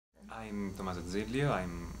I'm Tommaso Zillio.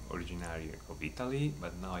 I'm originary of Italy,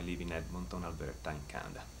 but now I live in Edmonton, Alberta, in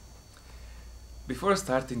Canada. Before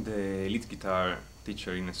starting the lead guitar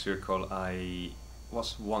teacher in a circle, I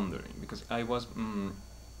was wondering because I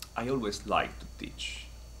always liked to teach.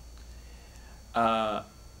 Uh,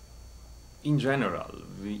 in general,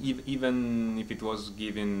 even if it was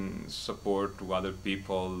giving support to other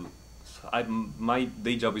people, my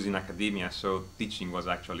day job is in academia, so teaching was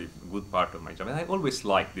actually a good part of my job, and I always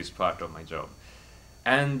liked this part of my job.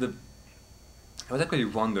 And I was actually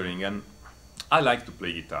wondering, and I like to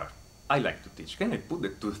play guitar, I like to teach. Can I put the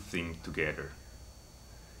two things together?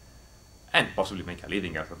 And possibly make a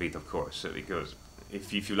living out of it, of course, because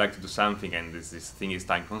if you like to do something and this thing is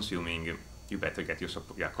time consuming, you better get your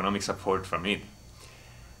economic support from it.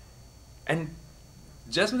 And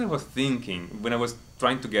just when I was thinking, when I was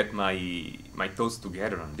trying to get my thoughts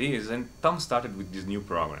together on this, and Tom started with this new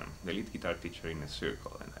program, the lead guitar teacher in a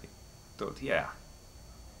circle, and I thought, yeah,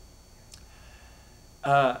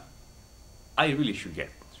 I really should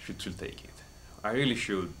take it. I really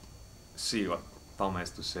should see what Tom has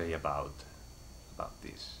to say about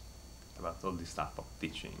this, about all this stuff of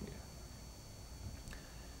teaching.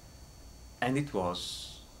 And it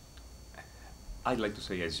was, I'd like to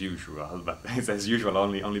say as usual, but it's as usual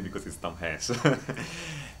only because it's Tom Hess.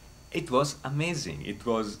 It was amazing. It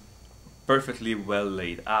was perfectly well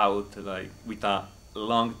laid out, like with a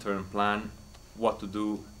long-term plan, what to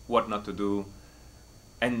do, what not to do.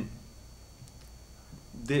 And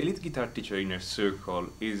the lead guitar teacher inner circle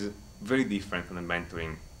is very different from the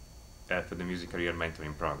mentoring, for the music career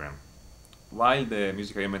mentoring program. While the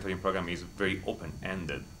music career mentoring program is very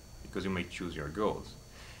open-ended, because you may choose your goals,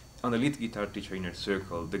 on the lead guitar teacher inner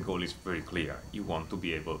circle, the goal is very clear. You want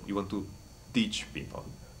to teach people.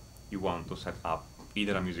 You want to set up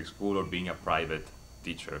either a music school or being a private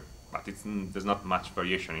teacher, but there's not much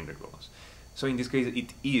variation in the goals. So in this case,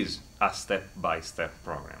 it is a step-by-step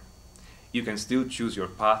program. You can still choose your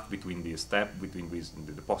path between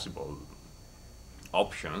the possible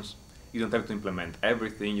options. You don't have to implement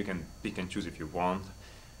everything. You can pick and choose if you want.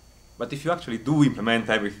 But if you actually do implement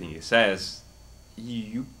everything it says,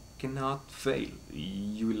 you cannot fail.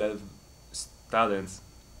 You will have students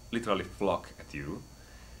literally flock at you.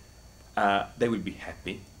 They will be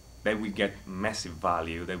happy. They will get massive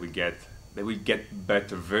value. They will get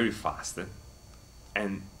better very fast,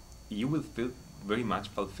 and you will feel very much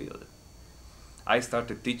fulfilled. I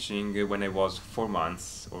started teaching when I was 4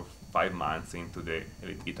 months or 5 months into the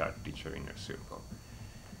lead guitar teacher inner circle,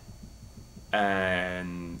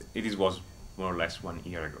 and it was more or less 1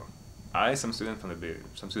 year ago. I had some students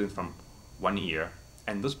from 1 year,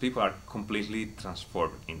 and those people are completely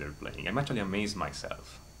transformed in their playing. I'm actually amazed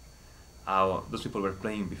myself how those people were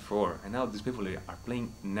playing before and how these people are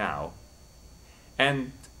playing now.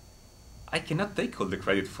 And I cannot take all the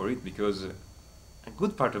credit for it, because a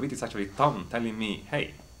good part of it is actually Tom telling me,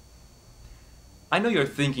 hey, I know you're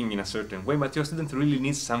thinking in a certain way, but your student really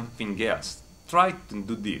needs something else. Try to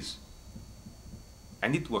do this.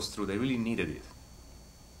 And it was true, they really needed it.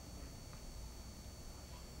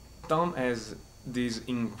 Tom has this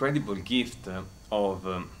incredible gift of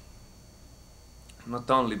not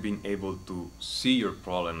only being able to see your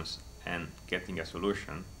problems and getting a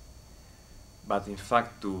solution, but in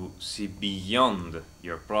fact to see beyond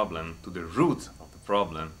your problem to the root of the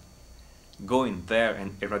problem, going there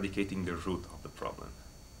and eradicating the root of the problem.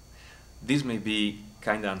 This may be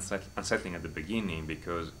kind of unsettling at the beginning,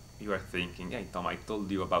 because you are thinking, hey Tom, I told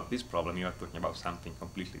you about this problem, you are talking about something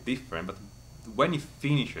completely different. But when he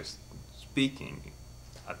finishes speaking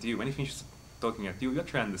at you, when he finishes talking at you, you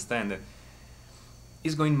actually understand that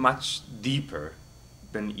it's going much deeper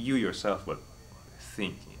than you yourself were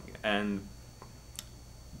thinking. And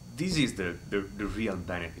this is the real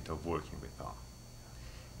benefit of working with Tom.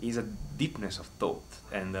 Is a deepness of thought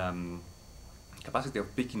and capacity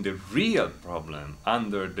of picking the real problem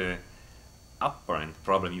under the apparent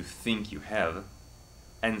problem you think you have,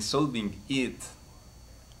 and solving it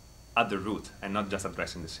at the root and not just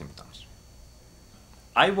addressing the symptoms.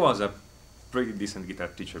 I was a pretty decent guitar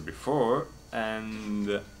teacher before,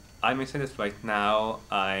 and I may say that right now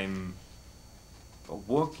I'm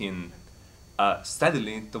working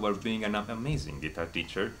steadily toward being an amazing guitar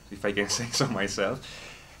teacher, if I can say so myself.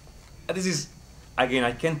 And this is, again,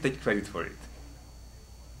 I can't take credit for it.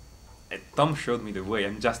 Tom showed me the way,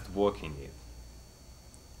 I'm just walking it.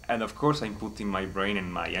 And of course I'm putting my brain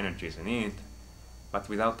and my energies in it, but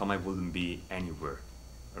without Tom I wouldn't be anywhere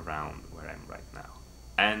around where I'm right now.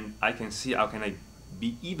 And I can see how can I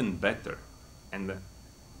be even better, and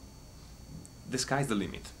the sky's the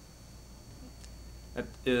limit.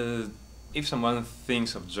 if someone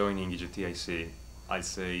thinks of joining EGT, I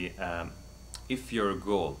say, if your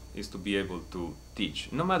goal is to be able to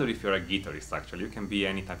teach, no matter if you're a guitarist, actually, you can be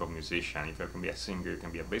any type of musician. If you can be a singer, you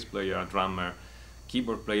can be a bass player, a drummer,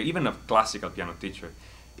 keyboard player, even a classical piano teacher.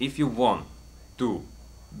 If you want to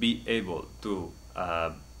be able to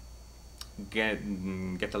get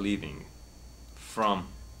a living from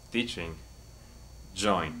teaching,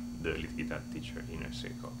 join the lead guitar teacher inner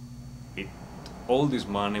circle. All this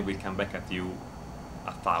money will come back at you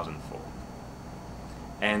 1,000-fold,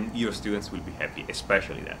 and your students will be happy.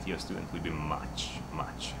 Especially that your students will be much,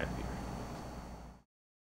 much happier.